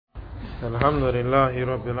الحمد لله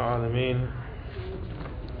رب العالمين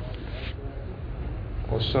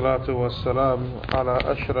والصلاة والسلام على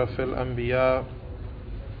أشرف الأنبياء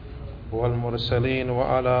والمرسلين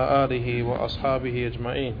وعلى آله وأصحابه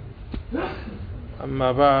أجمعين.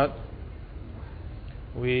 أما بعد,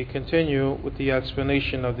 we continue with the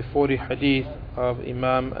explanation of the 40 hadith of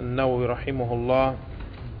Imam An-Nawawi rahimahullah,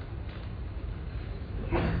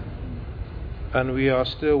 and we are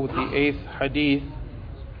still with the 8th hadith,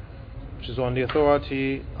 which is on the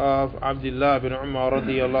authority of Abdullah bin Umar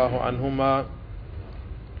radiyallahu anhuma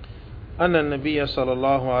أن النبي صلى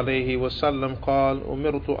الله عليه وسلم قال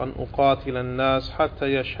أمرت أن أقاتل الناس حتى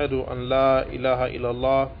يشهدوا أن لا إله إلا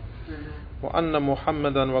الله وأن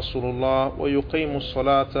محمدا رسول الله ويقيموا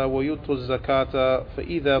الصلاة ويؤتوا الزكاة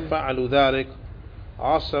فإذا فعلوا ذلك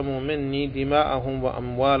عصموا مني دماءهم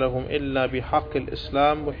وأموالهم إلا بحق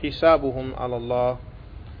الإسلام وحسابهم على الله.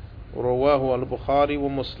 رواه البخاري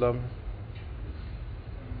ومسلم.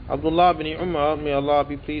 Abdullah bin Umar, may Allah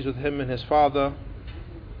be pleased with him and his father,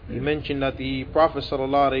 he mentioned that the Prophet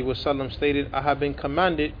ﷺ stated, I have been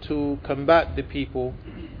commanded to combat the people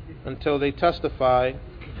until they testify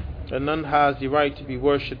that none has the right to be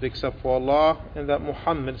worshipped except for Allah, and that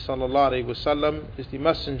Muhammad ﷺ is the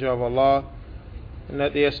messenger of Allah, and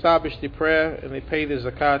that they establish the prayer and they pay the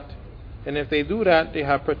zakat, and if they do that, they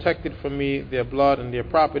have protected from me their blood and their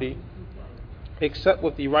property except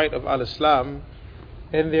with the right of Al-Islam,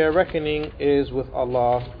 and their reckoning is with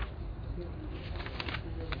Allah.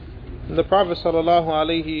 And the Prophet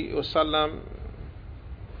ﷺ,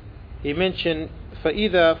 he mentioned,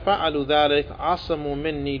 فَإِذَا فَعَلُوا ذَلِكَ عَصَمُوا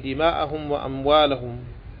مِنِّي دِمَاءَهُمْ وَأَمْوَالَهُمْ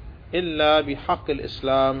إِلَّا بِحَقِّ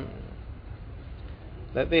الْإِسْلَامِ,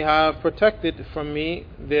 that they have protected from me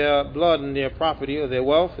their blood and their property or their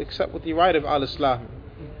wealth except with the right of Al-Islam.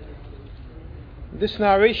 This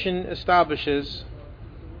narration establishes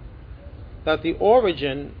that the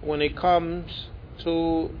origin, when it comes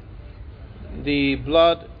to the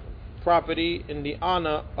blood, property, and the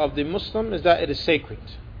honor of the Muslim, is that it is sacred.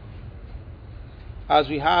 As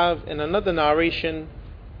we have in another narration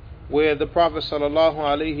where the Prophet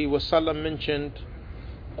ﷺ mentioned,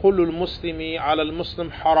 كل المسلم على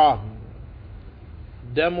المسلم حرام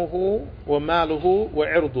دمه وماله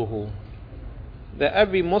وعرضه, that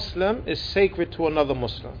every Muslim is sacred to another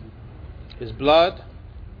Muslim, his blood,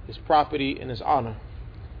 his property, and his honor.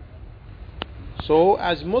 So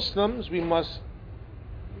as Muslims, we must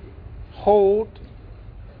hold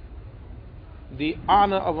the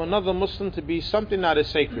honor of another Muslim to be something that is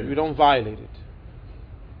sacred. We don't violate it.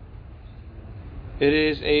 It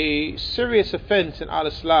is a serious offense in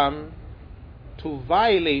Al-Islam to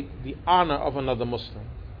violate the honor of another Muslim,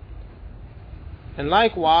 and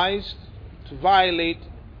likewise to violate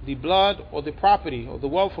the blood or the property or the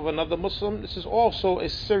wealth of another Muslim. This is also a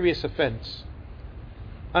serious offense,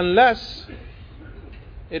 unless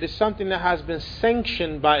it is something that has been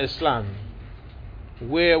sanctioned by Islam,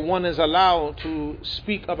 where one is allowed to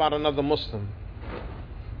speak about another Muslim,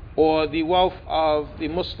 or the wealth of the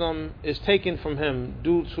Muslim is taken from him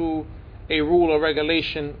due to a rule or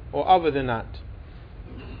regulation or other than that.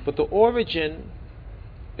 But the origin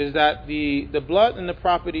is that the blood and the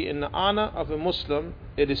property and the honor of a Muslim,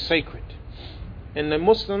 it is sacred, and the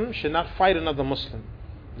Muslim should not fight another Muslim.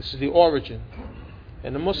 This is the origin.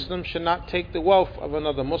 And the Muslim should not take the wealth of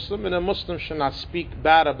another Muslim, and a Muslim should not speak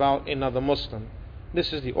bad about another Muslim.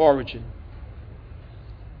 This is the origin.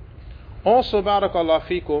 Also, barakallahu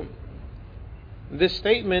fikum, this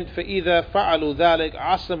statement, فَإِذَا فَعَلُوا ذَلِكَ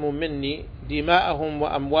عَصَمُوا مِنِّي دِمَاءَهُمْ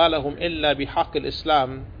وَأَمْوَالَهُمْ إِلَّا بِحَقِّ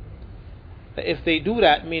الْإِسْلَامِ, that if they do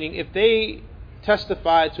that, meaning if they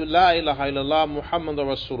testify to La ilaha illallah Muhammadur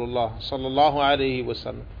Rasulullah sallallahu alayhi wa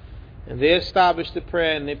sallam, and they establish the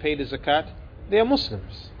prayer and they pay the zakat, they are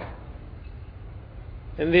Muslims.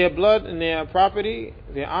 And their blood and their property,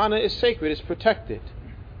 their honor is sacred, is protected.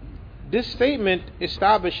 This statement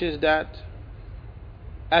establishes that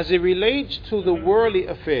as it relates to the worldly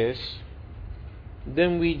affairs,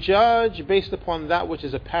 then we judge based upon that which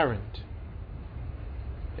is apparent.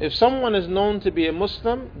 If someone is known to be a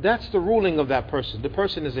Muslim, that's the ruling of that person. The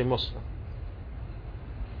person is a Muslim.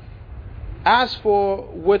 As for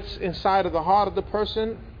what's inside of the heart of the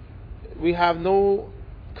person, we have no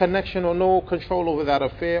connection or no control over that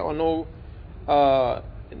affair, or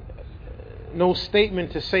no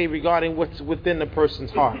statement to say regarding what's within the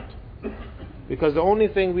person's heart. Because the only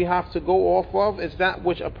thing we have to go off of is that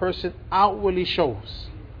which a person outwardly shows.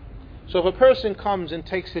 So if a person comes and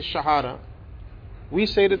takes his shahada, we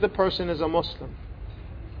say that the person is a Muslim.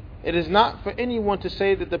 It is not for anyone to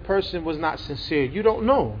say that the person was not sincere. You don't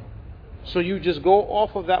know. So you just go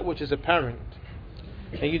off of that which is apparent.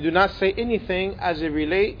 And you do not say anything as it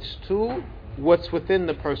relates to what's within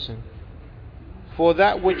the person. For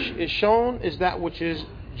that which is shown is that which is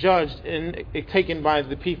judged and taken by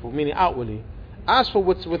the people, meaning outwardly. As for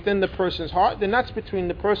what's within the person's heart, then that's between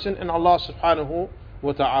the person and Allah subhanahu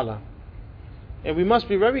wa ta'ala. And we must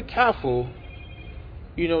be very careful,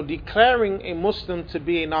 declaring a Muslim to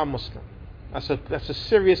be a non-Muslim. That's a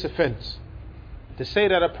serious offense. To say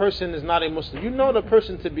that a person is not a Muslim. You know the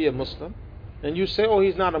person to be a Muslim, and you say, oh,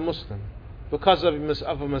 he's not a Muslim because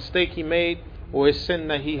of a mistake he made or a sin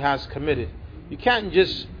that he has committed. You can't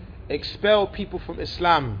just expel people from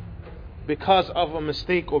Islam because of a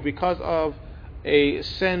mistake or because of a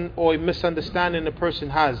sin or a misunderstanding the person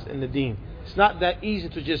has in the deen. It's not that easy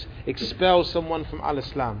to just expel someone from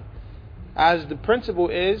al-Islam. As the principle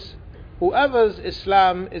is, whoever's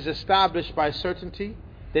Islam is established by certainty,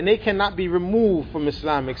 then they cannot be removed from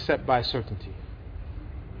Islam except by certainty.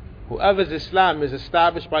 Whoever's Islam is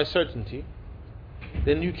established by certainty,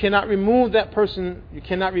 then you cannot remove that person. You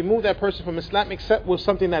cannot remove that person from Islam except with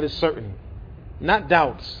something that is certain, not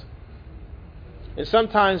doubts. And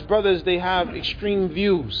sometimes brothers, they have extreme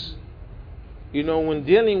views. When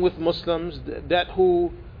dealing with Muslims,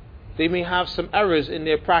 they may have some errors in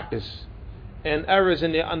their practice and errors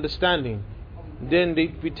in their understanding. Then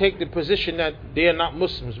we take the position that they are not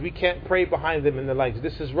Muslims. We can't pray behind them and the likes.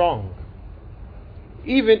 This is wrong.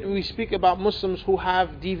 Even we speak about Muslims who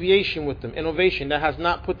have deviation with them, innovation that has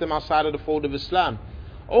not put them outside of the fold of Islam.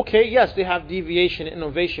 Okay, yes, they have deviation and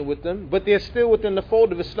innovation with them, but they're still within the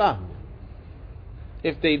fold of Islam.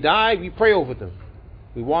 If they die, we pray over them.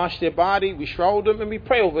 We wash their body, we shroud them, and we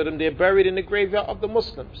pray over them. They're buried in the graveyard of the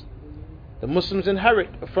Muslims. The Muslims inherit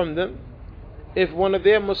from them. If one of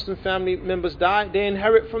their Muslim family members die, they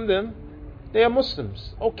inherit from them. They are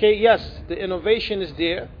Muslims. Okay, yes, the innovation is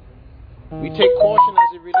there. We take caution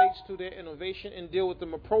as it relates to their innovation and deal with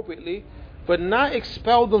them appropriately, but not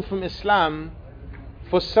expel them from Islam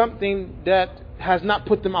for something that has not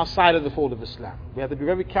put them outside of the fold of Islam. We have to be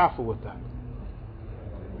very careful with that.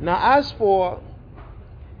 Now, as for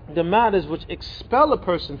the matters which expel a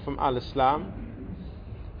person from al-Islam,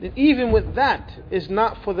 then even with that, it's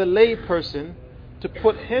not for the lay person to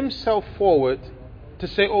put himself forward to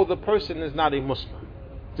say, oh, the person is not a Muslim.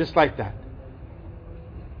 Just like that.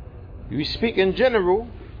 We speak in general,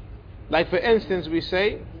 like for instance we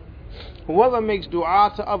say, whoever makes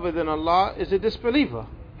dua to other than Allah is a disbeliever.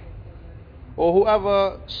 Or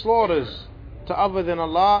whoever slaughters to other than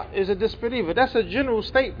Allah is a disbeliever. That's a general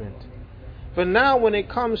statement. But now when it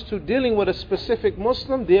comes to dealing with a specific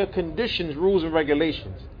Muslim, there are conditions, rules and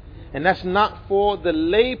regulations. And that's not for the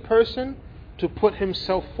lay person to put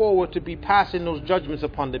himself forward to be passing those judgments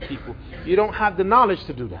upon the people. You don't have the knowledge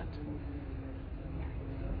to do that.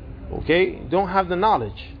 Okay, don't have the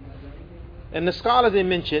knowledge. And the scholars, they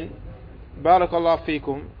mention, Barakallahu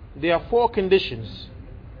feekum, there are 4 conditions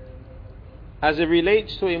as it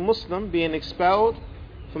relates to a Muslim being expelled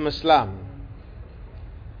from Islam.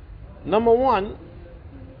 Number 1,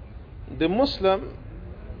 the Muslim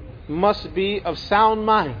must be of sound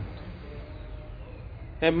mind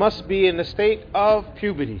and must be in the state of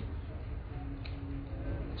puberty.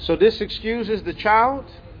 So this excuses the child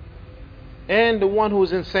and the one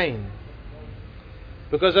who's insane.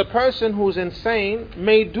 Because a person who's insane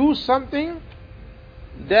may do something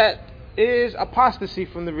that is apostasy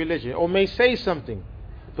from the religion, or may say something,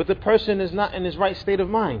 but the person is not in his right state of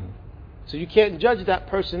mind. So you can't judge that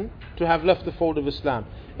person to have left the fold of Islam.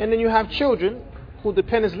 And then you have children who the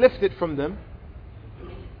pen is lifted from them.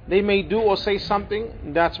 They may do or say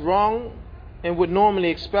something that's wrong and would normally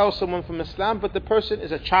expel someone from Islam, but the person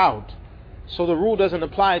is a child, so the rule doesn't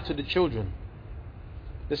apply to the children.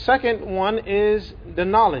 The second one is the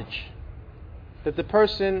knowledge that the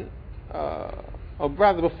person, or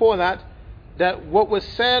rather before that, that what was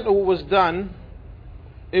said or was done,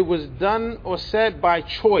 it was done or said by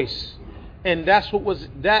choice, and that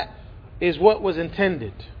is what was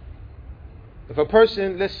intended. If a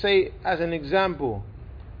person, let's say as an example,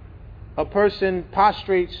 a person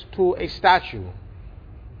prostrates to a statue,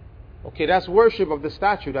 okay, that's worship of the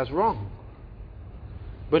statue, that's wrong.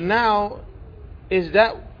 But now, is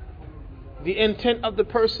that the intent of the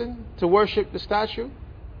person to worship the statue?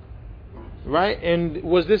 Right? And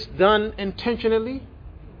was this done intentionally?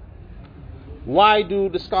 Why do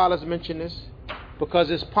the scholars mention this?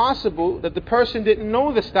 Because it's possible that the person didn't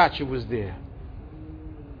know the statue was there.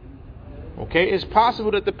 Okay, it's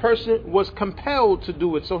possible that the person was compelled to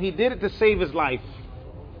do it, so he did it to save his life.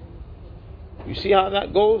 You see how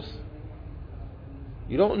that goes?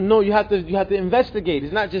 You don't know, you have to investigate.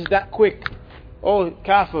 It's not just that quick. Oh,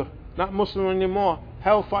 kafir, not Muslim anymore,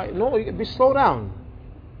 hellfire. No, you be slow down.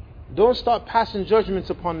 Don't start passing judgments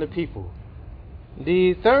upon the people.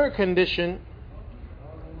 The third condition,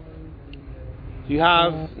 you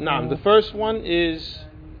have, the first one is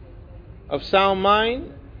of sound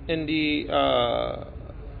mind, and the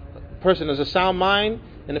person has a sound mind,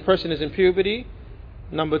 and the person is in puberty.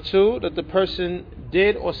 Number two, that the person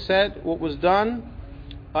did or said what was done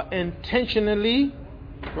intentionally,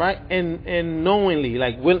 right, and knowingly,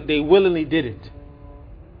 like they willingly did it.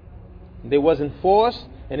 They wasn't forced,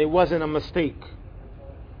 and it wasn't a mistake.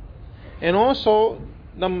 And also,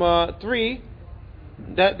 number three,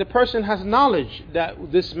 that the person has knowledge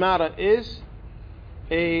that this matter is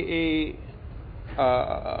a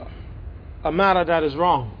matter that is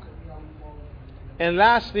wrong. And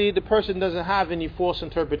lastly, the person doesn't have any false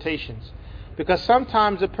interpretations, because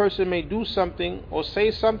sometimes a person may do something or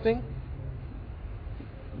say something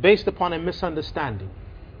based upon a misunderstanding.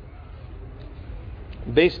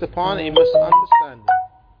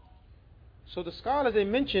 So the scholars, they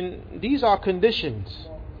mention these are conditions,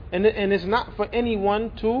 and it's not for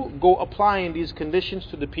anyone to go applying these conditions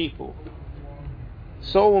to the people.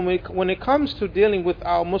 So when it comes to dealing with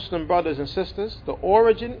our Muslim brothers and sisters, the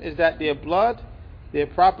origin is that their blood, their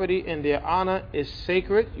property, and their honor is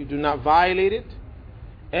sacred. You do not violate it,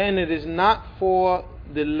 and it is not for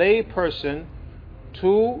the lay person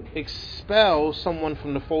to expel someone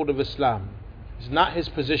from the fold of Islam. It's not his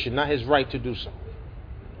position, not his right to do so.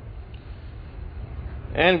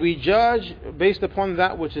 And we judge based upon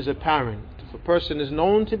that which is apparent. If a person is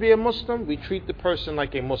known to be a Muslim, we treat the person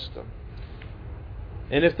like a Muslim.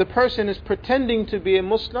 And if the person is pretending to be a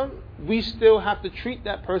Muslim, we still have to treat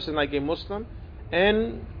that person like a Muslim.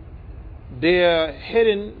 And their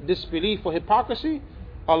hidden disbelief or hypocrisy,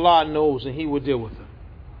 Allah knows, and He will deal with them.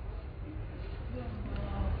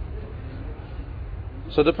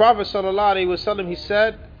 So the Prophet ﷺ, he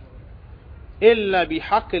said, إِلَّا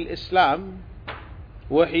بِحَقِّ الْإِسْلَامِ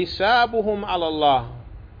وَحِسَابُهُمْ عَلَى اللَّهِ,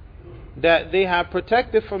 that they have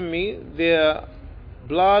protected from me their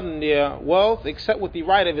blood and their wealth except with the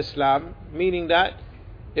right of Islam, meaning that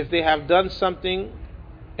if they have done something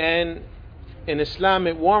and in Islam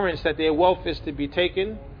it warrants that their wealth is to be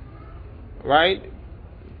taken, right,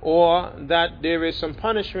 or that there is some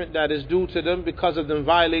punishment that is due to them because of them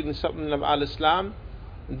violating something of al-Islam,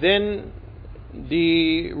 then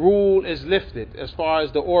the rule is lifted as far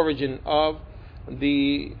as the origin of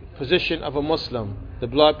the position of a Muslim, the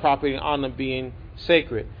blood, property, and honor being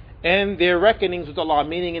sacred, and their reckonings with Allah,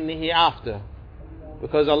 meaning in the hereafter,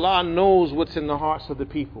 because Allah knows what's in the hearts of the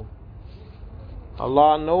people.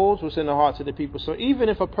 Allah knows what's in the hearts of the people. So even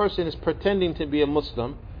if a person is pretending to be a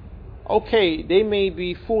Muslim, okay, they may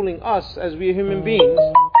be fooling us as we are human beings.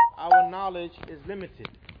 Our knowledge is limited.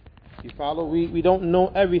 You follow? We don't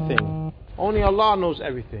know everything. Only Allah knows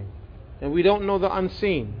everything. And we don't know the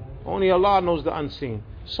unseen. Only Allah knows the unseen.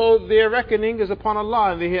 So their reckoning is upon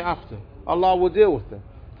Allah in the hereafter. Allah will deal with them.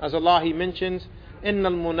 As Allah, He mentions, إِنَّ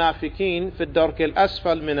الْمُنَافِقِينَ فِي الدَّرْكِ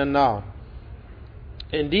الْأَسْفَلِ مِنَ النَّارِ.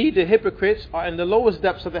 Indeed, the hypocrites are in the lowest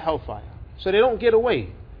depths of the hellfire. So they don't get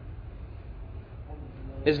away.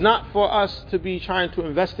 It's not for us to be trying to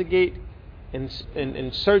investigate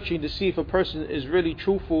and searching to see if a person is really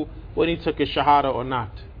truthful when he took his shahada or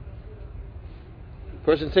not.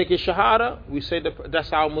 Person take his shahada, we say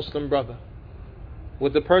that's our Muslim brother.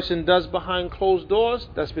 What the person does behind closed doors,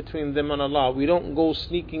 that's between them and Allah. We don't go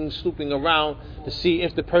snooping around to see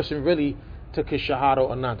if the person really took his shahada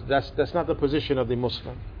or not. That's not the position of the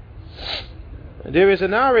Muslim. There is a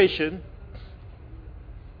narration,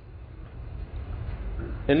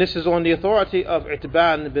 and this is on the authority of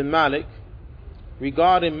Itban bin Malik,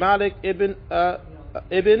 regarding Malik ibn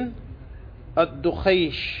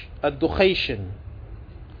ad-Dukhayshin,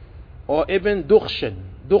 or Ibn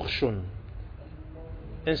Dukhshun.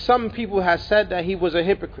 And some people have said that he was a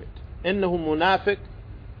hypocrite. إنه منافق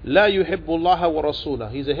لا يحب الله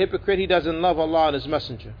ورسوله. He's a hypocrite, he doesn't love Allah and His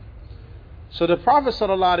Messenger. So the Prophet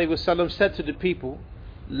ﷺ said to the people,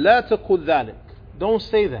 لا تقل ذلك, don't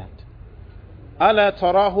say that. ألا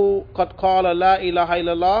تراه قد قال لا إله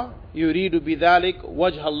إلا الله يريد بذلك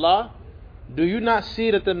وجه الله. Do you not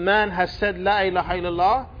see that the man has said La ilaha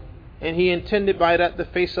illallah and he intended by that the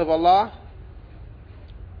face of Allah?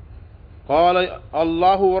 قال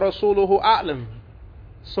الله ورسوله أعلم.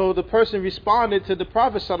 So the person responded to the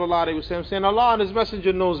Prophet ﷺ saying, Allah and His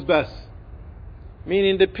Messenger knows best.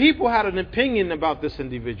 Meaning the people had an opinion about this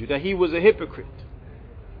individual, that he was a hypocrite,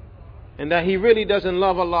 and that he really doesn't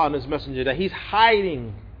love Allah and His Messenger, that he's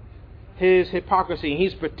hiding his hypocrisy and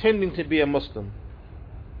he's pretending to be a Muslim.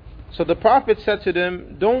 So the Prophet said to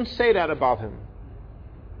them, don't say that about him.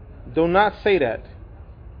 Do not say that.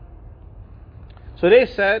 So they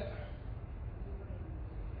said,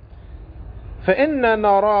 فإن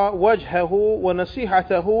نرى وجهه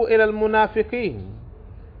ونصيحته إلى المنافقين.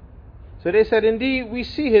 So they said, indeed, we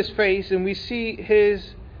see his face and we see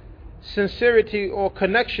his sincerity or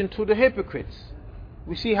connection to the hypocrites.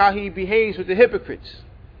 We see how he behaves with the hypocrites.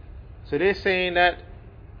 So they're saying that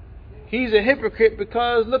he's a hypocrite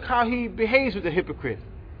because look how he behaves with the hypocrite,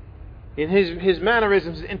 in his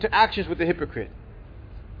mannerisms, his interactions with the hypocrite.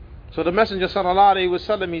 So the Messenger sallallahu alaihi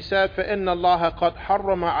wasallam, he said, فَإِنَّ اللَّهَ قَدْ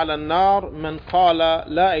حَرَّمَ عَلَى النَّارِ مَنْ قَالَ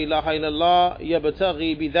لَا إِلَهَ إِلَّا اللَّهِ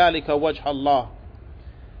يَبْتَغِي بِذَلِكَ وَجْهَ اللَّهِ.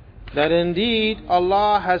 That indeed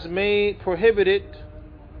Allah has made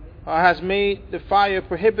the fire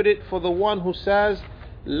prohibited for the one who says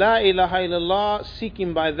La ilaha illallah,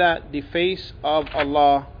 seeking by that the face of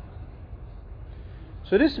Allah.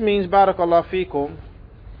 So this means, barakallahu feekum,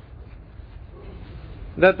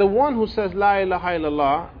 that the one who says La ilaha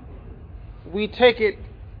illallah, we take it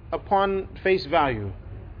upon face value,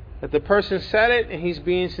 that the person said it and he's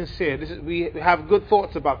being sincere. We have good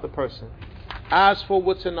thoughts about the person. As for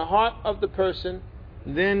what's in the heart of the person,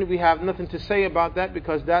 then we have nothing to say about that,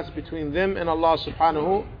 because that's between them and Allah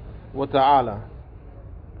subhanahu wa ta'ala.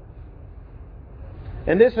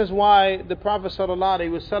 And this is why the Prophet sallallahu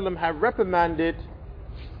alaihi wasallam had reprimanded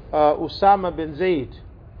Usama bin Zayd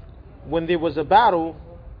when there was a battle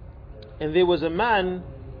and there was a man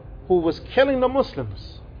who was killing the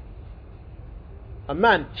Muslims. A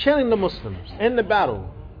man killing the Muslims in the battle,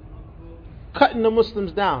 cutting the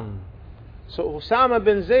Muslims down. So Usama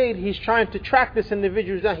bin Zayd, he's trying to track this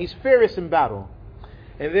individual down. He's furious in battle.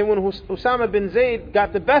 And then when Usama bin Zayd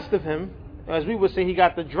got the best of him, as we would say, he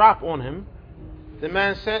got the drop on him, the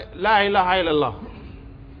man said, La ilaha illallah.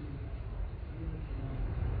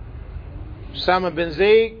 Usama bin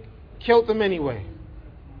Zayd killed him anyway.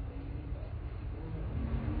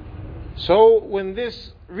 So when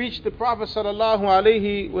this reached the Prophet sallallahu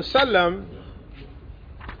alaihi wasallam,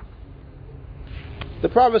 the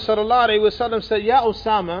Prophet sallallahu alaihi wasallam said, Ya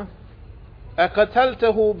Usama,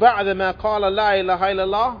 أَقَتَلْتَهُ بَعْدَ مَا قَالَ لَا إِلَهَ إِلَّا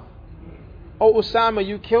اللَّهِ. O Usama,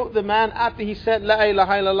 you killed the man after he said La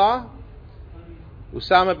ilaha illallah?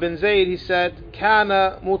 Usama bin Zayd, he said,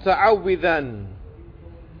 كَانَ مُتَعَوِّذًا.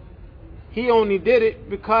 He only did it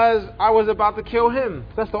because I was about to kill him.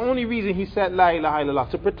 That's the only reason he said La ilaha illallah,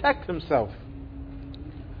 to protect himself.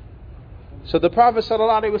 So the Prophet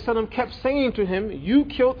ﷺ kept saying to him, you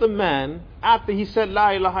killed the man after he said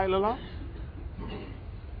La ilaha illallah.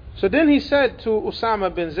 So then he said to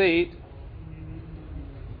Usama bin Zayd,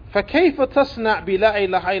 فَكَيْفَ تَصْنَعْ بِلَا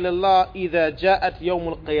إِلَهَ إِلَّا اللَّهِ إِذَا جَاءَتْ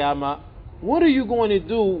يَوْمُ الْقِيَامَةِ. What are you going to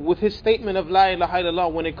do with his statement of La ilaha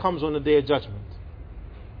illallah when it comes on the Day of Judgment?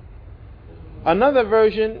 Another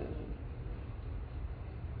version,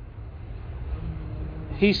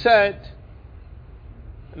 he said,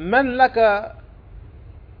 من لك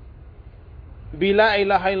بلا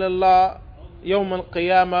إله إلا الله يوم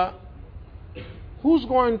القيامة. Who's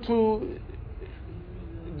going to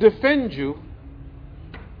defend you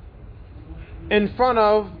in front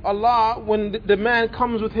of Allah when the man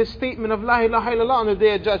comes with his statement of La ilaha illallah on the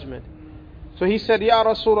Day of Judgment? So he said, Ya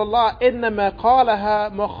Rasulullah, إِنَّمَا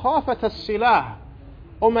قَالَهَا مَخَافَةَ السِّلَاحِ.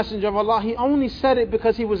 O Messenger of Allah, he only said it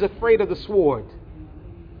because he was afraid of the sword.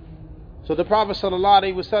 So the Prophet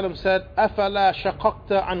ﷺ said, أَفَلَا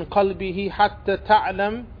شَقَقْتَ عَنْ قَلْبِهِ حَتَّى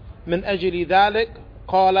تَعْلَمْ مِنْ أَجْلِ ذَلِكَ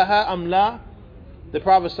قَالَهَا أَمْ لَا. The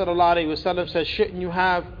Prophet ﷺ said, shouldn't you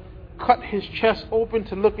have cut his chest open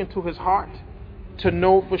to look into his heart, to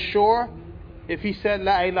know for sure if he said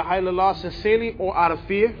La ilaha illallah sincerely or out of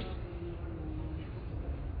fear?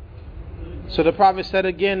 So the Prophet said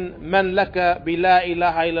again, Man laka bi la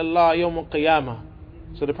ilaha illallah yawm al-qiyamah.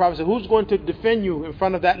 So the Prophet said, who's going to defend you in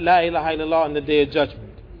front of that La ilaha illallah on the Day of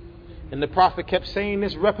Judgment? And the Prophet kept saying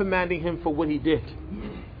this, reprimanding him for what he did.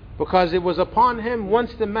 Because it was upon him,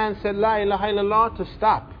 once the man said La ilaha illallah, to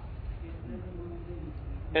stop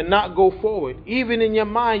and not go forward. Even in your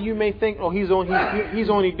mind you may think, oh, he's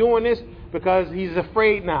only doing this because he's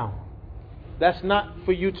afraid now. That's not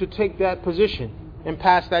for you to take that position and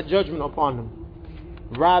pass that judgment upon him.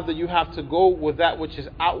 Rather, you have to go with that which is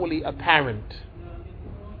outwardly apparent.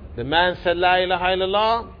 The man said La ilaha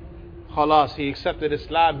illallah, khalas, he accepted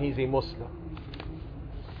Islam, he's a Muslim.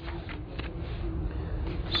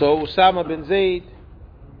 So Usama bin Zayd,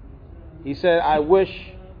 he said, I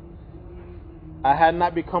wish I had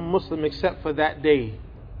not become Muslim except for that day.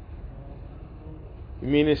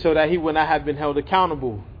 Meaning so that he would not have been held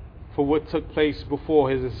accountable for what took place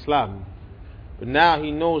before his Islam. But now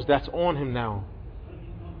he knows that's on him now,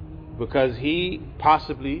 because he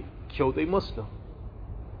possibly killed a Muslim.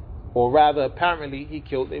 Or rather, apparently, he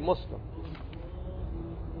killed a Muslim.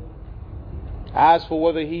 As for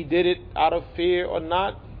whether he did it out of fear or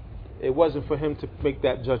not, it wasn't for him to make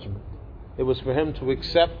that judgment. It was for him to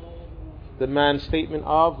accept the man's statement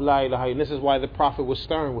of La ilaha illallah. And this is why the Prophet was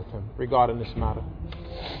stern with him regarding this matter.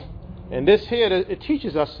 And this here, it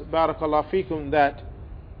teaches us, barakallahu fikum, that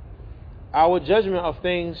our judgment of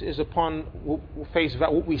things is upon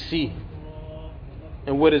what we see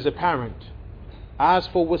and what is apparent. As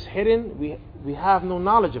for what's hidden, we have no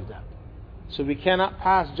knowledge of that. So we cannot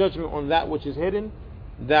pass judgment on that which is hidden.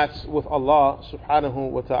 That's with Allah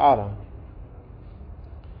subhanahu wa ta'ala.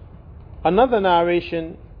 Another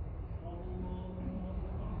narration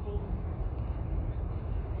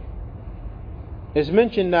is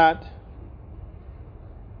mentioned that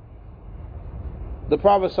the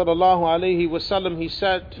Prophet sallallahu alaihi wasallam, he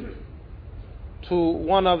said to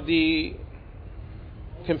one of the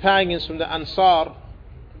companions from the Ansar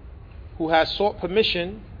who has sought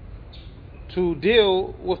permission to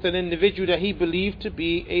deal with an individual that he believed to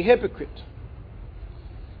be a hypocrite.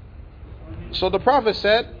 So the Prophet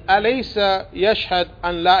said, Alaysa yashhad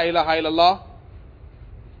an la ilaha illallah?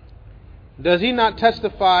 Does he not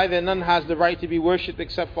testify that none has the right to be worshipped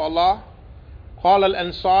except for Allah? Qala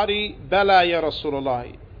al-Ansari, Bala ya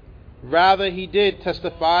Rasulullah. Rather, he did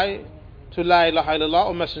testify to La ilaha illallah,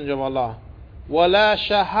 O Messenger of Allah. Wala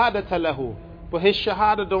shahadata lahu. But his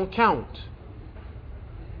shahada don't count.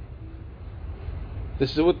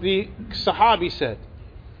 This is what the Sahabi said.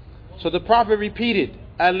 So the Prophet repeated,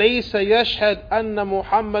 Alaysa yashhad anna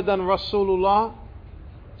Muhammadan Rasulullah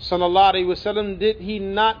sallallahu alayhi wasallam? Did he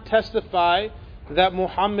not testify that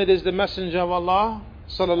Muhammad is the Messenger of Allah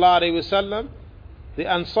sallallahu alayhi wasallam? The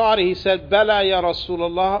Ansari, he said, Bala ya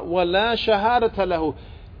Rasulullah wa la shahadata lahu.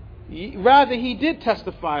 Rather, he did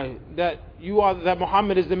testify that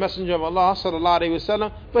Muhammad is the Messenger of Allah sallallahu alayhi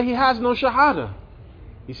wasallam, but he has no shahada.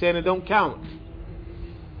 He's saying it don't count.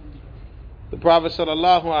 The Prophet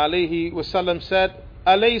sallallahu alaihi wasallam said,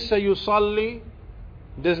 Alaysa yusalli?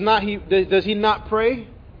 Does he not pray?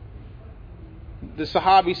 The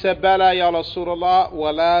Sahabi said, Bala ya Rasulullah wa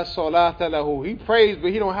la salata lahu. He prays,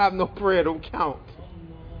 but he don't have no prayer, don't count.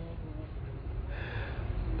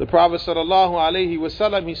 The Prophet sallallahu alaihi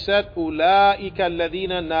wasallam, he said, Ulaika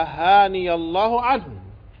alladhina nahani Allahu anhum.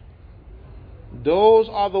 Those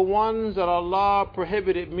are the ones that Allah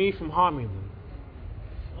prohibited me from harming them.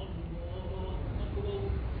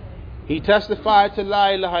 He testified to La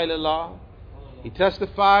ilaha illallah. He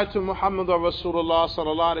testified to Muhammad Rasulullah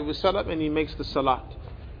sallallahu alaihi wasallam, and he makes the salat.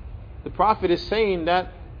 The Prophet is saying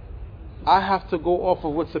that I have to go off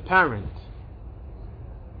of what's apparent.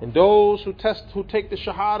 And those who take the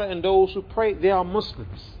shahada and those who pray, they are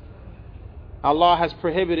Muslims. Allah has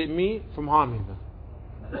prohibited me from harming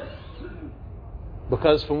them.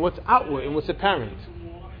 Because from what's outward and what's apparent.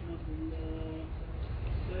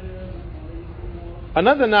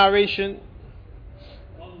 Another narration,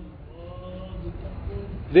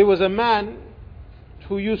 there was a man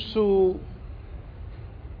who used to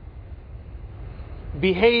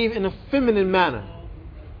behave in a feminine manner.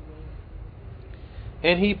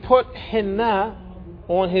 And he put henna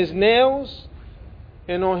on his nails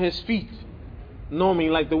and on his feet, normally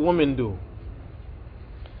like the women do.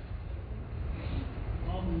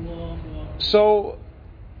 So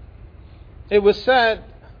it was said,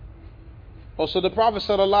 also the Prophet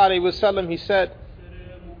sallallahu alaihi wasallam, he said,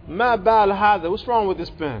 Ma bal hada, what's wrong with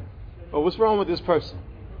this man? Or what's wrong with this person?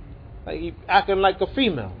 Like he acting like a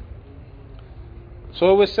female.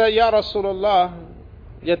 So it was said, Ya Rasulullah,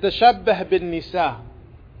 yatashabbah bin nisa.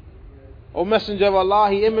 O Messenger of Allah,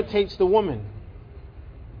 he imitates the woman.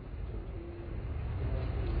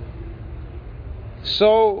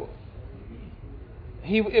 So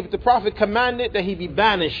if the Prophet commanded that he be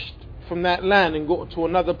banished from that land and go to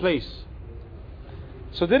another place.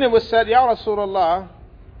 So then it was said, Ya Rasulullah,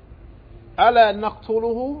 ala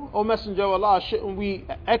naqtuluhu, O Messenger of Allah, shouldn't we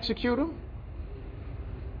execute him?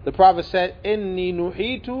 The Prophet said, Inni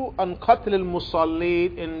nuhitu an qatl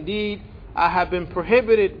al-musallin. Indeed, I have been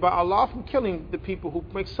prohibited by Allah from killing the people who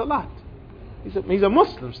make salat. He's a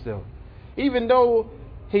Muslim still. Even though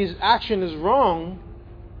his action is wrong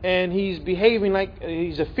and he's behaving like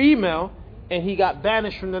he's a female and he got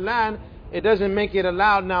banished from the land, it doesn't make it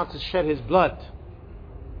allowed now to shed his blood.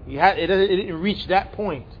 It didn't reach that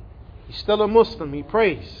point. He's still a Muslim. He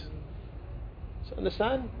prays. So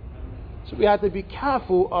understand? So we have to be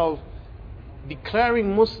careful of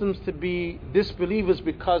declaring Muslims to be disbelievers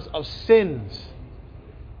because of sins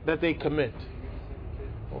that they commit.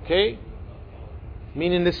 Okay?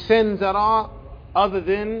 Meaning the sins that are other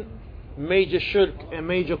than major shirk and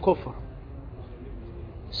major kufr.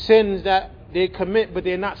 Sins that they commit but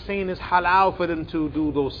they're not saying it's halal for them to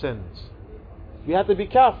do those sins. We have to be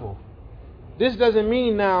careful. This doesn't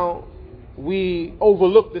mean now we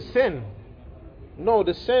overlook the sin. No,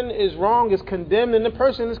 the sin is wrong, is condemned, and the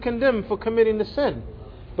person is condemned for committing the sin.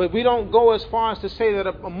 But we don't go as far as to say that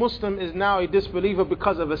a Muslim is now a disbeliever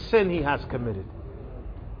because of a sin he has committed.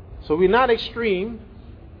 So we're not extreme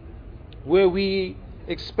where we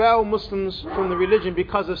expel Muslims from the religion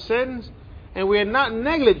because of sins, and we're not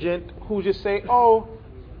negligent who just say, oh,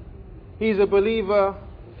 he's a believer,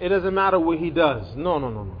 it doesn't matter what he does.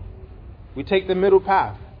 No. We take the middle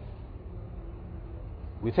path.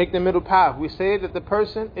 We take the middle path. We say that the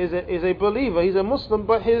person is a believer, he's a Muslim,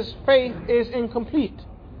 but his faith is incomplete,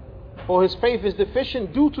 or his faith is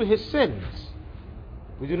deficient due to his sins.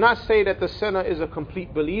 We do not say that the sinner is a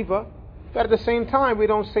complete believer, but at the same time we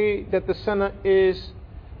don't say that the sinner is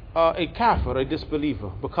a kafir, a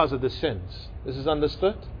disbeliever, because of the sins. This is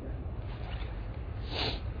understood?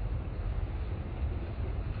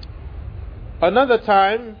 Another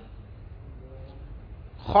time,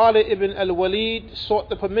 Khalid ibn al-Walid sought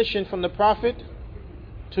the permission from the Prophet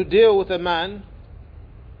to deal with a man,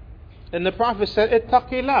 and the Prophet said,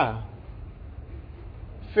 Ittaqillah,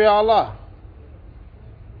 fear Allah.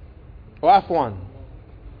 Or afwan.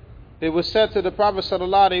 It was said to the Prophet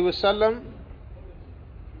sallallahu alaihi wasallam,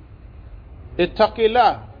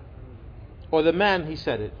 Ittaqillah, or the man, he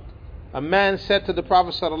said it. A man said to the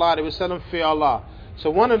Prophet sallallahu alaihi wasallam, fear Allah.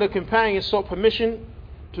 So one of the companions sought permission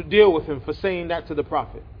to deal with him for saying that to the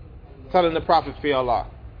Prophet, telling the Prophet, fear Allah.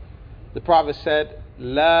 The Prophet said,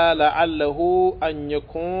 La la'allahu an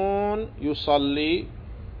yakun yusalli.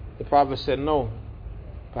 The Prophet said, no,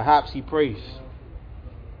 perhaps he prays.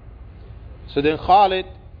 So then Khalid,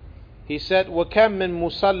 he said, وَكَمْ مِن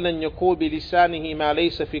مُصَلٍّ يَقُولُ بِلِسَانِهِ مَا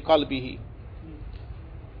لَيْسَ فِي قَلْبِهِ.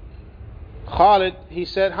 Khalid, he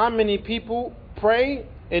said, how many people pray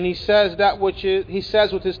and he says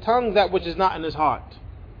with his tongue that which is not in his heart?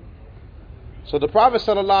 So the Prophet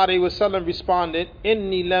sallallahu alaihi wasallam responded,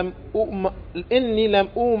 إِنِّي لَمْ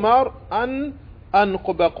أُمَرْ أَنْ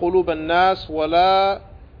أَنْقُبَ قُلُوبَ النَّاسِ وَلَا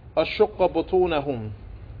أَشُقَّ بُطُونَهُمْ.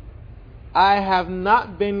 I have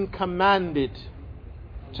not been commanded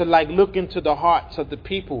to look into the hearts of the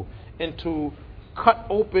people and to cut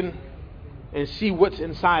open and see what's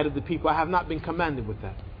inside of the people. I have not been commanded with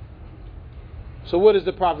that. So what is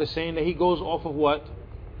the Prophet saying? That he goes off of what?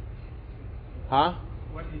 What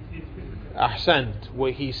he sees physically. Ahsant.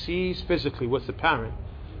 What he sees physically, what's apparent.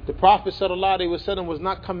 The Prophet ﷺ was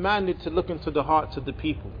not commanded to look into the hearts of the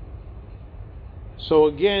people. So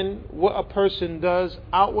again, what a person does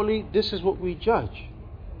outwardly, this is what we judge.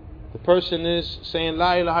 The person is saying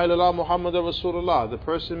La ilaha illallah Muhammadur Rasulullah. The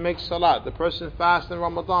person makes salat. The person fasts in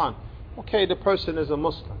Ramadan. Okay, the person is a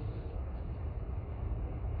Muslim.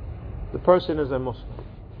 The person is a Muslim.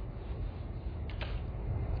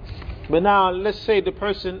 But now let's say the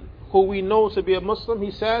person who we know to be a Muslim,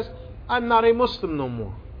 he says, I'm not a Muslim no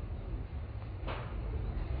more.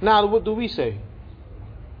 Now what do we say?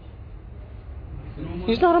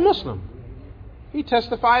 He's not a Muslim. He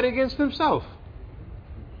testified against himself.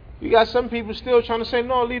 You got some people still trying to say,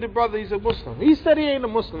 no, leave the brother, he's a Muslim. He said he ain't a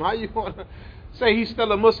Muslim. How you want to say he's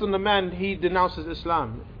still a Muslim, the man he denounces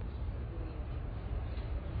Islam?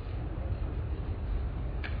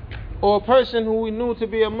 Or a person who we knew to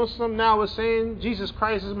be a Muslim now is saying, Jesus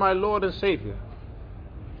Christ is my Lord and Savior.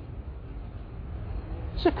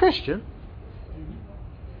 It's a Christian.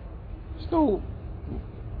 It's no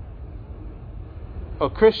a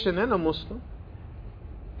Christian and a Muslim.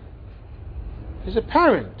 He's a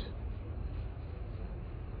parent.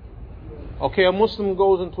 Okay, a Muslim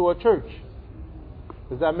goes into a church.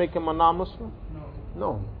 Does that make him a non-Muslim?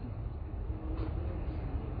 No.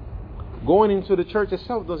 Going into the church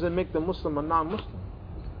itself doesn't make the Muslim a non-Muslim.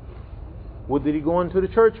 What did he go into the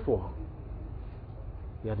church for?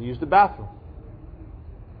 He had to use the bathroom.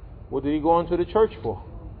 What did he go into the church for?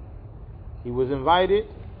 He was invited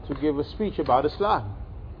to give a speech about Islam.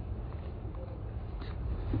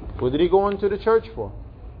 What did he go into the church for?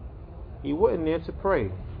 He went there to pray.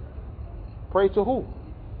 Pray to who?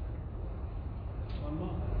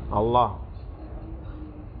 Allah.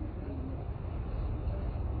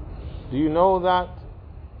 Do you know that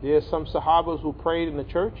there are some Sahabas who prayed in the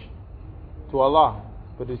church to Allah,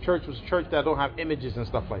 but the church was a church that don't have images and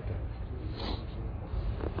stuff like that.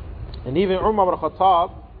 And even Umar ibn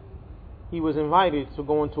Khattab, he was invited to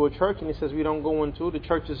go into a church, and he says we don't go into the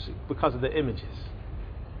churches because of the images.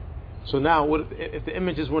 So now, what if the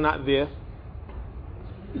images were not there?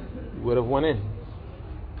 You would have went in.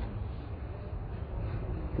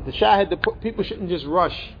 But the shahid, the people shouldn't just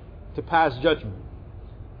rush to pass judgment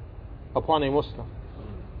upon a Muslim.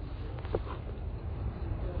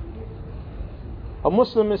 A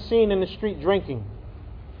Muslim is seen in the street drinking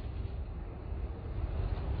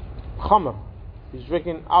khamr. He's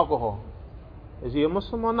drinking alcohol. Is he a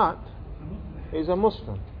Muslim or not? He's a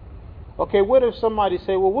Muslim. Okay, what if somebody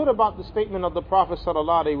say, well, what about the statement of the Prophet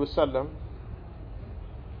sallallahu alaihi wasallam?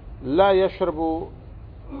 لا يشرب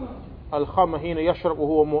الخمر حين يشرب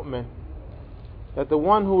وهو مؤمن. That the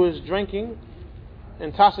one who is drinking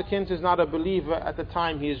intoxicants is not a believer at the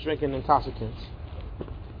time he is drinking intoxicants.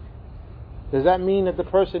 Does that mean that the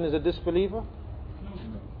person is a disbeliever?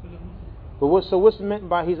 But what's meant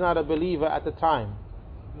by he's not a believer at the time?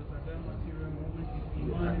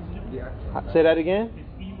 Say that again?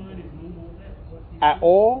 At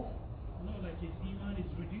all?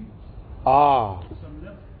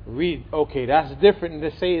 Read. Okay, that's different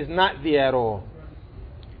than to say it's not there at all.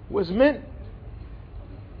 What's meant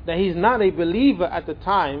that he's not a believer at the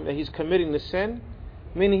time that he's committing the sin,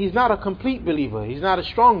 meaning he's not a complete believer, he's not a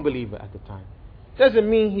strong believer at the time. Doesn't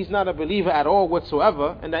mean he's not a believer at all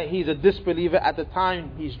whatsoever, and that he's a disbeliever at the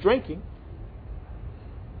time he's drinking.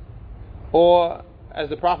 Or, as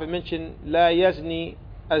the Prophet mentioned, لا يزني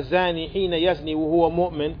الزاني حين يزني وهو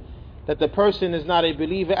مؤمن, that the person is not a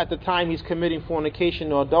believer at the time he's committing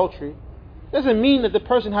fornication or adultery. Doesn't mean that the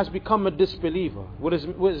person has become a disbeliever. What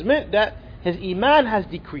is meant that his iman has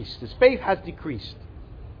decreased, his faith has decreased,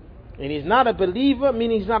 and he's not a believer,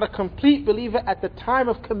 meaning he's not a complete believer at the time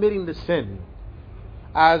of committing the sin.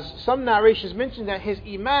 As some narrations mention that his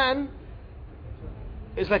iman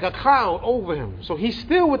is like a cloud over him, so he's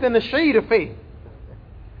still within the shade of faith.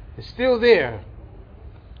 It's still there,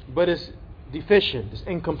 but it's deficient, it's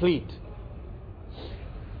incomplete.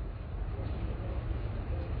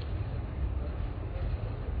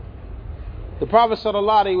 The Prophet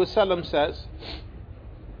ﷺ says,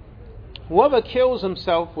 whoever kills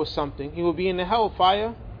himself with something, he will be in the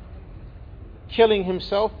hellfire, killing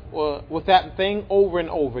himself or with that thing over and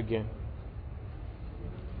over again.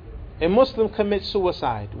 A Muslim commits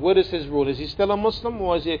suicide. What is his rule? Is he still a Muslim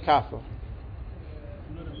or is he a kafir?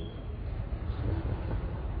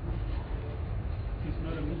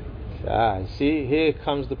 See, here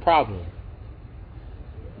comes the problem.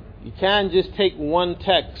 You can't just take one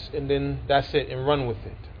text and then that's it and run with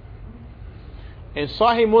it. In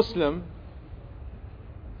Sahih Muslim,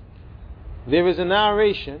 there is a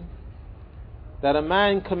narration that a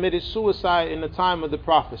man committed suicide in the time of the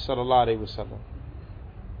Prophet sallallahu alaihi wasallam.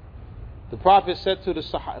 The Prophet said to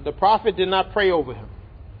the Prophet did not pray over him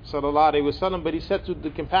sallallahu alaihi wasallam, but he said to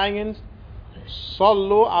the companions,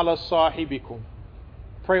 Sallu ala sahibikum,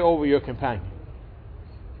 pray over your companion.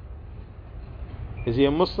 Is he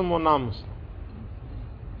a Muslim or non-Muslim?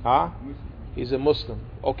 He's a Muslim.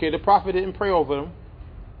 Okay, the Prophet didn't pray over him.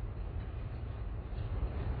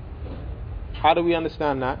 How do we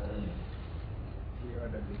understand that?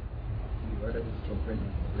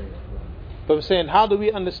 But I'm saying, how do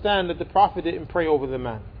we understand that the Prophet didn't pray over the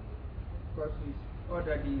man? Because he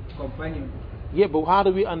ordered the companion. Yeah, but how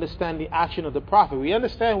do we understand the action of the Prophet? We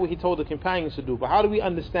understand what he told the companions to do, but how do we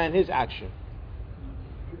understand his action?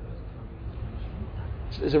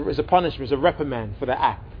 It's a punishment, it's a reprimand for the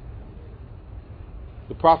act.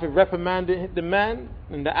 The Prophet reprimanded the man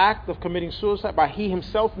in the act of committing suicide by he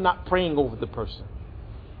himself not praying over the person.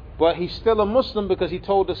 But he's still a Muslim because he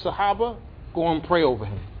told the Sahaba, go and pray over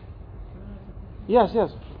him. Yes. How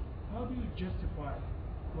do you justify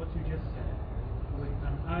what you just said with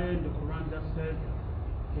an ayah in the Quran that says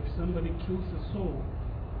if somebody kills a soul,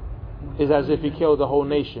 it's as if he killed the whole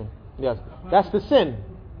nation. Yes, that's the sin.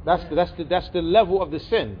 That's the level of the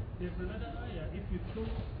sin. There's another ayah. If you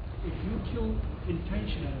kill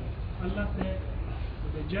intentionally, Allah said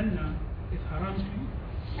the Jannah is haram to you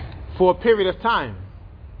for a period of time.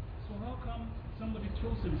 So how come somebody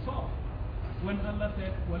kills himself when Allah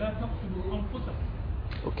said وَلَا تَقْتُلُوا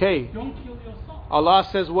أَنفُسَكُمْ? Okay. Don't kill yourself. Allah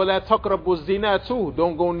says وَلَا تَقْرَبُوا الزِّنَا too.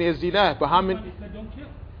 Don't go near zina. But how many? He said don't kill.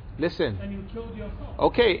 Listen. And you killed yourself.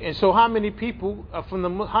 Okay, and so how many people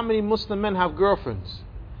how many Muslim men have girlfriends?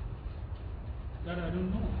 That I don't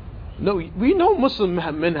know. No, we know Muslim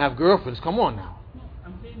men have girlfriends. Come on now. No,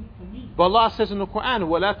 I'm saying for me. But Allah says in the Quran,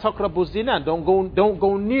 وَلَا تَقْرَبُوا الزِّنَا. Don't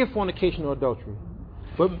go near fornication or adultery.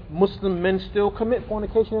 But Muslim men still commit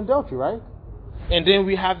fornication and adultery, right? And then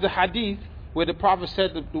we have the Hadeeth where the Prophet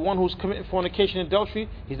said that the one who's committing fornication and adultery,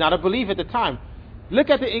 he's not a believer at the time. Look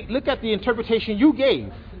at the interpretation you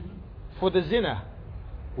gave for the zina.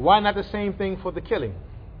 Why not the same thing for the killing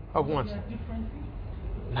of one?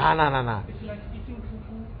 Nah. It's like eating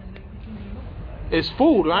fufu and then eating It's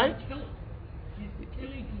food, right? He's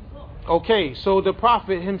killing himself. Okay, so the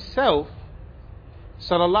Prophet himself,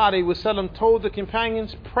 sallallahu alaihi wasallam, told the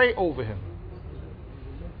companions, pray over him.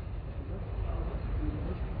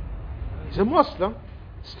 He's a Muslim.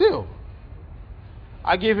 Still.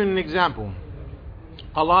 I give him an example.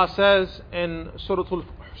 Allah says in Surah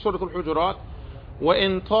Al-Hujurat,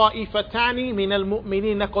 وَإِن طَائِفَتَانِ مِنَ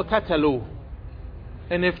الْمُؤْمِنِينَ قَتَتَلُوا.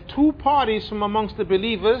 And if two parties from amongst the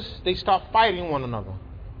believers, they start fighting one another.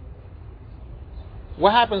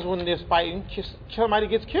 What happens when there's fighting? Somebody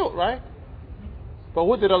gets killed, right? But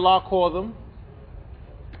what did Allah call them?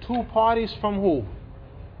 Two parties from who?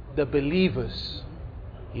 The believers.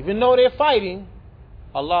 Even though they're fighting,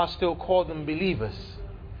 Allah still called them believers.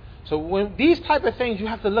 So when these type of things, you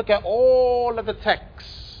have to look at all of the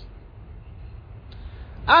texts.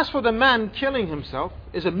 As for the man killing himself,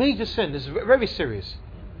 is a major sin. It's very serious.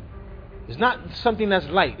 It's not something that's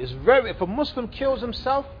light. If a Muslim kills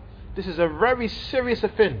himself, this is a very serious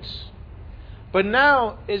offense. But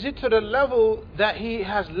now, is it to the level that he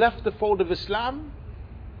has left the fold of Islam?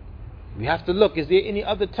 We have to look. Is there any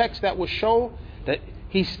other text that will show that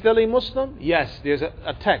he's still a Muslim? Yes, there's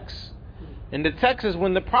a text. And the text is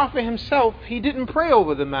when the Prophet himself, he didn't pray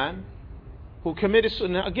over the man who committed,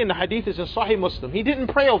 again the hadith is in Sahih Muslim, he didn't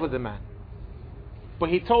pray over the man, but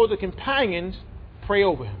he told the companions, pray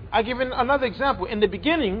over him. I give another example. In the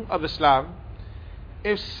beginning of Islam,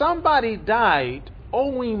 if somebody died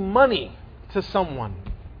owing money to someone,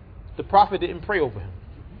 the Prophet didn't pray over him.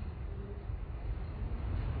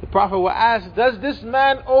 The Prophet would ask, does this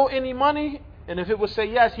man owe any money? And if it would say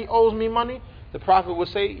yes, he owes me money, the Prophet would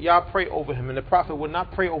say, y'all pray over him. And the Prophet would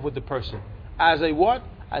not pray over the person. As a what?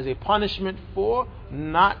 As a punishment for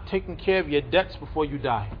not taking care of your debts before you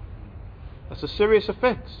die. That's a serious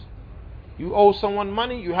offense. You owe someone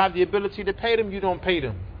money, you have the ability to pay them, you don't pay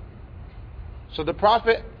them. So the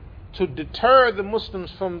Prophet, to deter the Muslims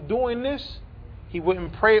from doing this, he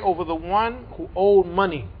wouldn't pray over the one who owed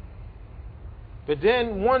money. But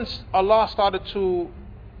then once Allah started to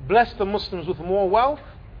bless the Muslims with more wealth,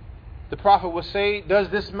 the Prophet would say, does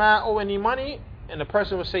this man owe any money? And the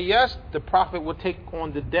person would say yes. The Prophet would take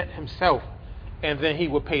on the debt himself, and then he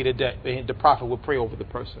would pay the debt. The Prophet would pray over the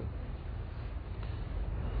person.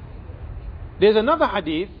 There's another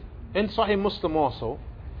hadith in Sahih Muslim also.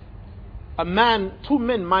 Two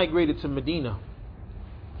men migrated to Medina,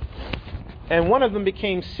 and one of them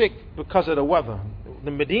became sick because of the weather.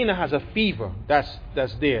 The Medina has a fever that's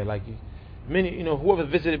there. Like many, whoever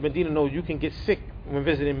visited Medina knows you can get sick when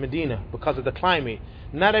visiting Medina because of the climate.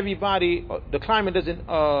 Not everybody, the climate doesn't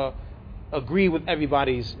agree with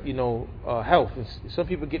everybody's, health. Some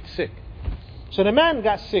people get sick. So the man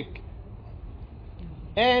got sick,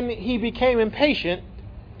 and he became impatient.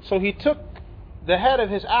 So he took the head of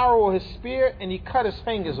his arrow or his spear and he cut his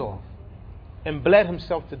fingers off and bled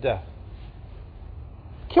himself to death.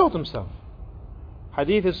 Killed himself.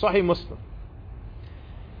 Hadeeth is Sahih Muslim.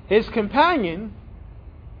 His companion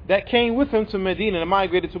that came with him to Medina and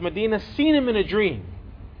migrated to Medina seen him in a dream.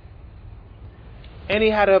 And he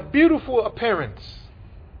had a beautiful appearance.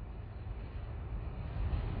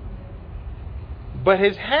 But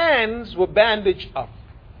his hands were bandaged up.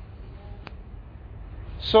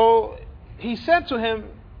 So he said to him,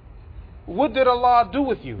 what did Allah do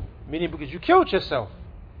with you? Meaning because you killed yourself.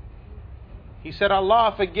 He said,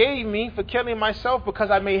 Allah forgave me for killing myself because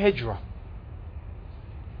I made hijrah.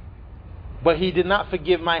 But He did not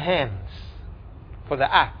forgive my hands for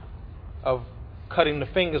the act of cutting the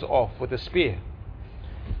fingers off with a spear.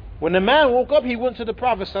 When the man woke up, he went to the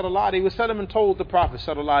Prophet ﷺ and told the Prophet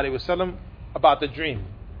ﷺ about the dream.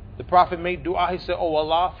 The Prophet made dua. He said, oh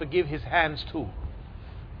Allah, forgive his hands too.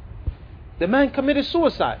 The man committed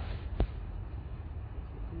suicide.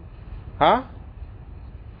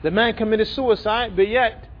 The man committed suicide, but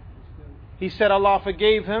yet he said Allah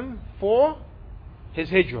forgave him for his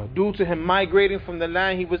hijrah, due to him migrating from the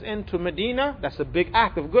land he was in to Medina. That's a big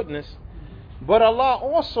act of goodness. But Allah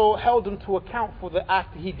also held him to account for the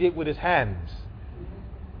act he did with his hands.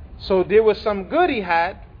 So there was some good he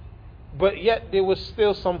had, but yet there was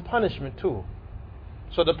still some punishment too.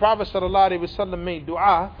 So the Prophet ﷺ made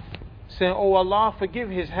dua saying, oh Allah, forgive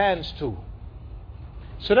his hands too.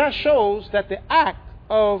 So that shows that the act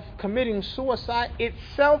of committing suicide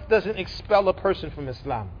itself doesn't expel a person from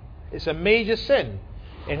Islam. It's a major sin.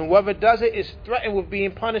 And whoever does it is threatened with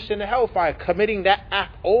being punished in the hellfire, committing that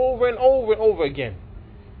act over and over and over again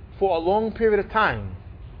for a long period of time.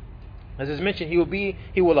 As is mentioned,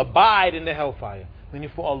 he will abide in the hellfire,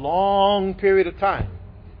 meaning for a long period of time.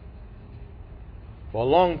 For a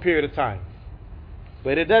long period of time.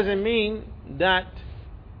 But it doesn't mean that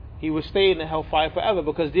he will stay in the hellfire forever,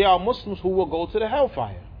 because there are Muslims who will go to the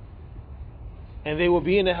hellfire. And they will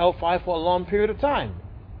be in the hellfire for a long period of time.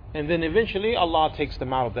 And then eventually Allah takes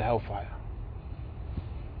them out of the hellfire.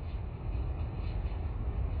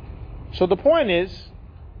 So the point is,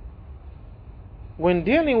 when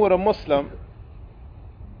dealing with a Muslim,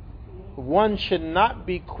 one should not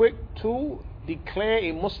be quick to declare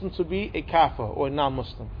a Muslim to be a kafir or a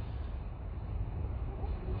non-Muslim,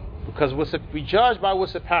 because we judge by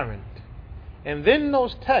what's apparent. And then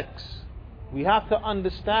those texts, we have to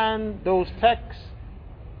understand those texts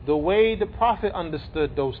the way the Prophet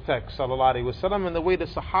understood those texts, sallallahu alaihi wasallam, and the way the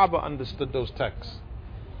Sahaba understood those texts.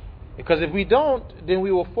 Because if we don't, then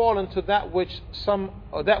we will fall into that which the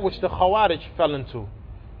Khawarij fell into,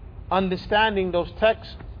 understanding those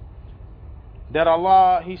texts that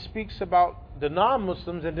Allah, He speaks about the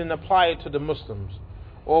non-Muslims and then apply it to the Muslims,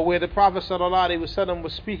 or where the Prophet ﷺ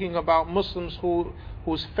was speaking about Muslims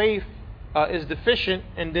whose faith is deficient,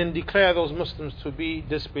 and then declare those Muslims to be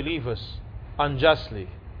disbelievers unjustly.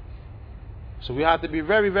 So we have to be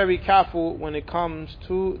very, very careful when it comes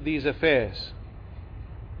to these affairs.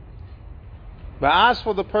 But as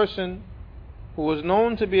for the person who was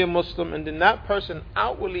known to be a Muslim and then that person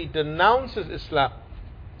outwardly denounces Islam,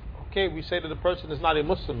 okay, we say that the person is not a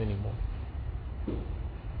Muslim anymore.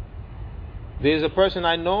 There's a person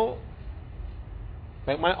I know,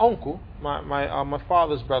 like my uncle, my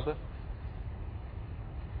father's brother.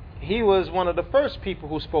 He was one of the first people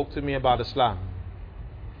who spoke to me about Islam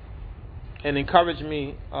and encouraged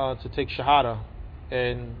me to take Shahada.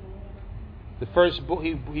 And the first book,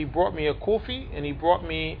 he brought me a Kufi, and he brought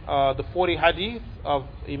me the 40 Hadeeth of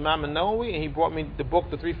Imam An-Nawawi, and he brought me the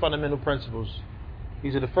book, The Three Fundamental Principles.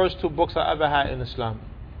 These are the first two books I ever had in Islam.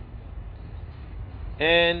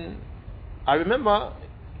 And I remember,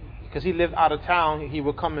 because he lived out of town, he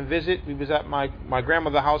would come and visit. We was at my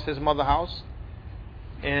grandmother's house, his mother's house.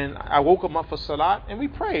 And I woke him up for Salat, and we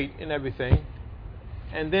prayed and everything.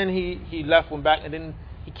 And then he left, went back, and then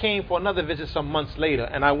he came for another visit some months later.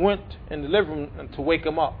 And I went in the living room to wake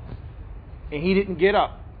him up. And he didn't get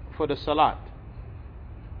up for the Salat.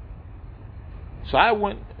 So I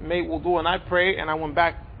went, made wudu, and I prayed, and I went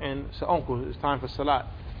back and said, "Uncle, it's time for Salat."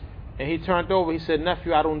 And he turned over, he said,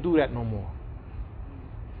 "Nephew, I don't do that no more."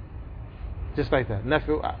 Just like that.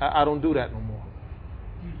 "Nephew, I don't do that no more."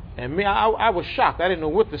 And me, I was shocked. I didn't know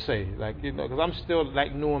what to say, because I'm still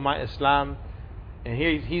new in my Islam, and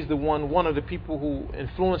he's the one of the people who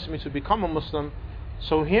influenced me to become a Muslim.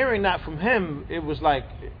 So hearing that from him, it was like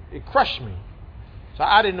it crushed me. So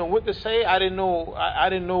I didn't know what to say. I didn't know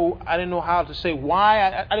how to say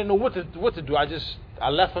why. I didn't know what to do. I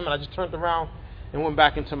left him, and I just turned around and went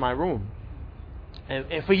back into my room.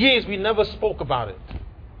 And for years we never spoke about it.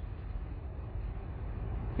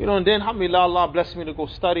 And then, alhamdulillah, Allah blessed me to go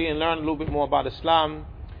study and learn a little bit more about Islam.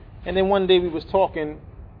 And then one day we was talking,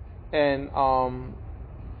 and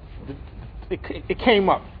it came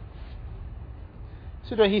up.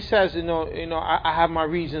 So that he says, I have my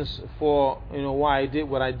reasons for, why I did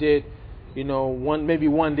what I did. Maybe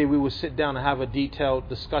one day we will sit down and have a detailed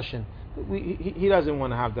discussion. But he doesn't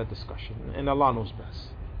want to have that discussion, and Allah knows best.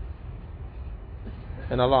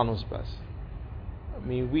 And Allah knows best. I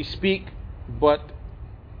mean, we speak, but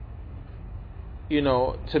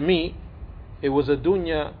to me, it was a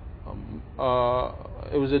dunya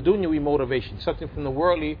motivation, something from the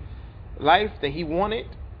worldly life that he wanted,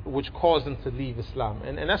 which caused him to leave Islam.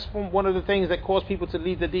 And that's one of the things that caused people to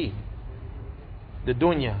leave the deen. The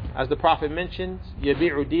dunya, as the Prophet mentions,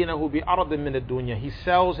 يَبِعُ دِينَهُ بِأَرْضٍ مِنَ الدُّنْيَا. He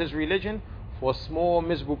sells his religion for a small,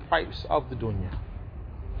 miserable price of the dunya.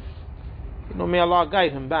 May Allah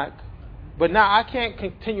guide him back. But now I can't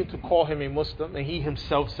continue to call him a Muslim, and he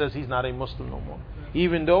himself says he's not a Muslim no more.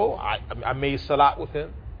 Even though I made salat with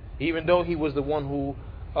him, even though he was the one who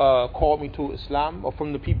called me to Islam, or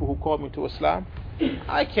from the people who called me to Islam,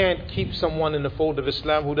 I can't keep someone in the fold of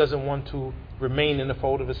Islam who doesn't want to remain in the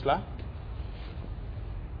fold of Islam.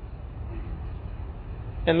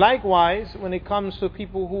 And likewise, when it comes to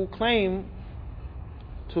people who claim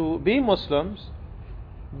to be Muslims,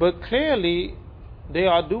 but clearly they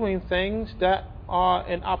are doing things that are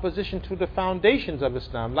in opposition to the foundations of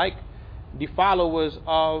Islam, like the followers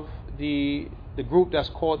of the group that's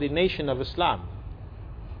called the Nation of Islam,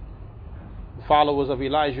 the followers of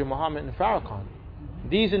Elijah Muhammad and Farrakhan.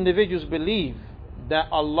 These individuals believe that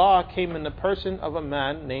Allah came in the person of a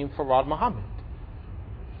man named Farad Muhammad.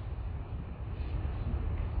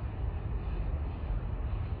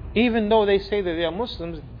 Even though they say that they are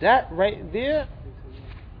Muslims, that right there,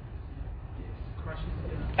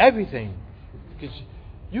 everything, because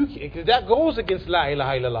that goes against La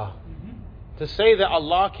ilaha illallah. To say that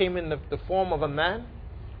Allah came in the form of a man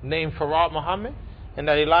named Farad Muhammad, and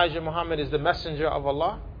that Elijah Muhammad is the messenger of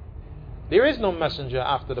Allah. There is no messenger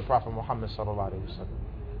after the Prophet Muhammad sallallahu alaihi wasallam.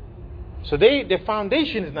 So their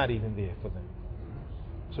foundation is not even there for them.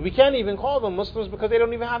 So we can't even call them Muslims because they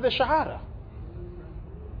don't even have the Shahada.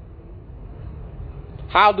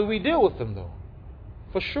 How do we deal with them though?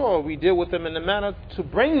 For sure, we deal with them in a manner to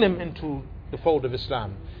bring them into the fold of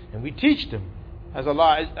Islam. And we teach them. As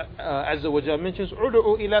Allah Azza wa Jalla mentions,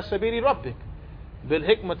 "Ud'u ila sabili rabbik bil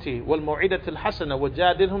hikmati wal mau'idati al hasana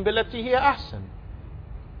wajadilhum billati hiya ahsan."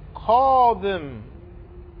 Call them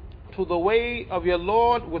to the way of your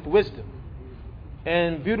Lord with wisdom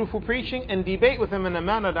and beautiful preaching, and debate with them in a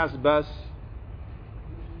manner that's best.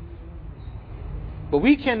 But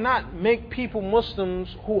we cannot make people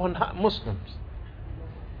Muslims who are not Muslims.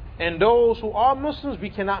 And those who are Muslims,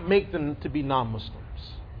 we cannot make them to be non-Muslims.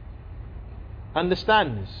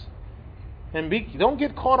 Understand this. And don't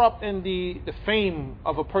get caught up in the fame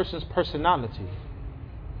of a person's personality.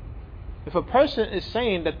 If a person is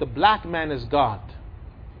saying that the black man is God,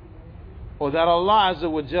 or that Allah Azza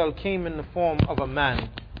wa Jal came in the form of a man,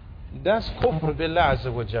 that's kufr billah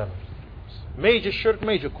Azza wa Jal. Major shirk,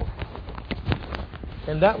 major kufr.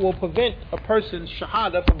 And that will prevent a person's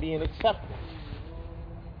shahada from being accepted.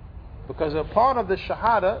 Because a part of the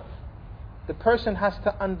shahada, the person has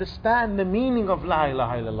to understand the meaning of la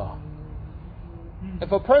ilaha illallah.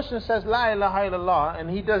 If a person says la ilaha illallah and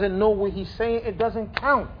he doesn't know what he's saying, it doesn't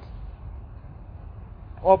count.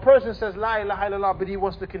 Or a person says la ilaha illallah but he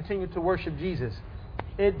wants to continue to worship Jesus,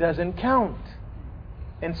 it doesn't count.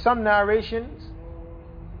 In some narrations,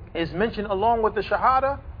 it's mentioned along with the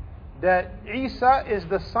shahada that Isa is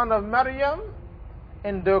the son of Maryam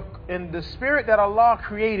in the spirit that Allah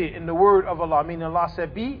created, in the word of Allah. Meaning Allah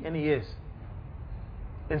said be, and he is.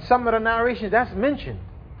 In some of the narrations that's mentioned.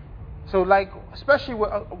 So like, especially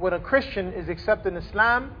when a Christian is accepting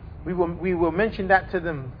Islam, we will mention that to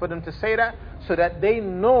them, for them to say that, so that they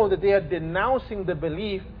know that they are denouncing the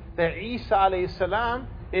belief that Isa alayhi salam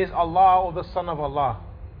is Allah or the son of Allah.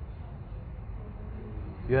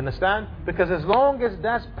 You understand? Because as long as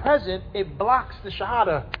that's present, it blocks the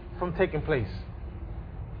shahada from taking place.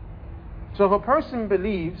 So if a person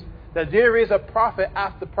believes that there is a prophet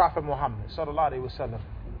after Prophet Muhammad sallallahu alaihi wasallam,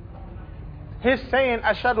 his saying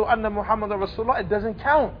ashhadu anna Muhammadan Rasulullah, it doesn't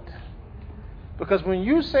count. Because when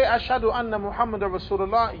you say ashhadu anna Muhammadan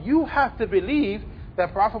Rasulullah, you have to believe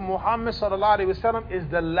that Prophet Muhammad sallallahu alaihi wasallam is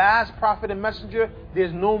the last prophet and messenger.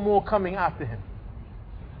 There's no more coming after him.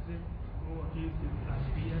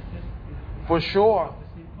 For sure,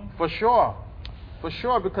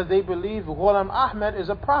 because they believe Ghulam Ahmad is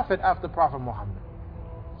a prophet after Prophet Muhammad.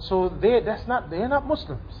 So they're not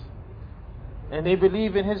Muslims, and they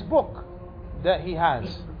believe in his book that he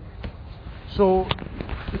has. So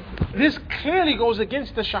this clearly goes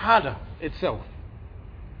against the Shahada itself.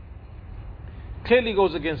 Clearly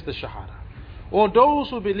goes against the Shahada. Or those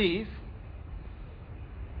who believe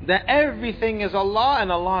that everything is Allah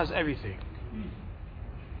and Allah is everything.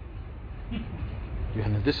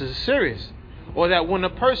 This is serious. Or that when a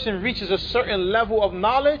person reaches a certain level of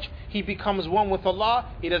knowledge, he becomes one with Allah.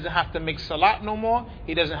 He doesn't have to make salat no more.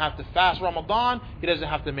 He doesn't have to fast Ramadan. He doesn't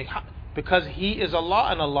have to make because he is Allah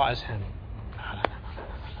and Allah is him.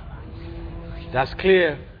 That's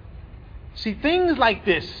clear. See, things like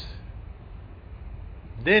this,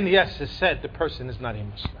 then yes, it's said the person is not a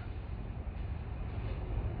Muslim.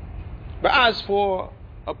 But as for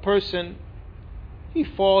a person, he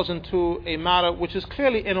falls into a matter which is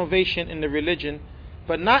clearly innovation in the religion,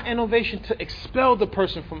 but not innovation to expel the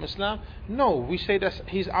person from Islam. No, we say that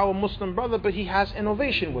he's our Muslim brother, but he has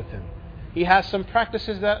innovation with him. He has some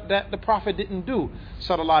practices that the Prophet didn't do,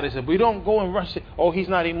 sallallahu alaihi wasallam. We don't go and rush it, oh, he's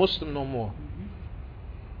not a Muslim no more.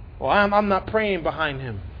 Or I'm not praying behind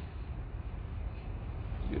him.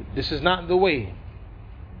 This is not the way.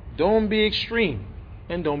 Don't be extreme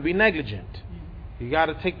and don't be negligent. You got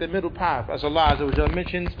to take the middle path, as Allah Azza wa Jalla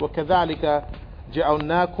mentions, وَكَذَلِكَ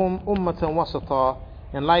جَعَلْنَاكُمْ أُمَّةً وَسَطًا,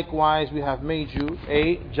 and likewise we have made you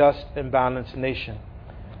a just and balanced nation.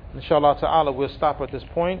 Inshallah ta'ala, we'll stop at this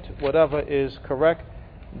point. Whatever is correct,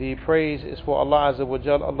 the praise is for Allah Azza wa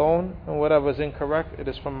Jalla alone, and whatever is incorrect, it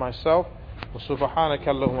is from myself. وَسُبْحَانَكَ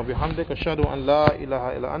اللَّهُمَّ بِحَمْدِكَ أَشْهَدُ أَنْ لَا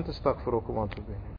إِلَهَ إِلَّا أَنْتَ أَسْتَغْفِرُكَ وَأَتُوبُ إِلَيْكَ.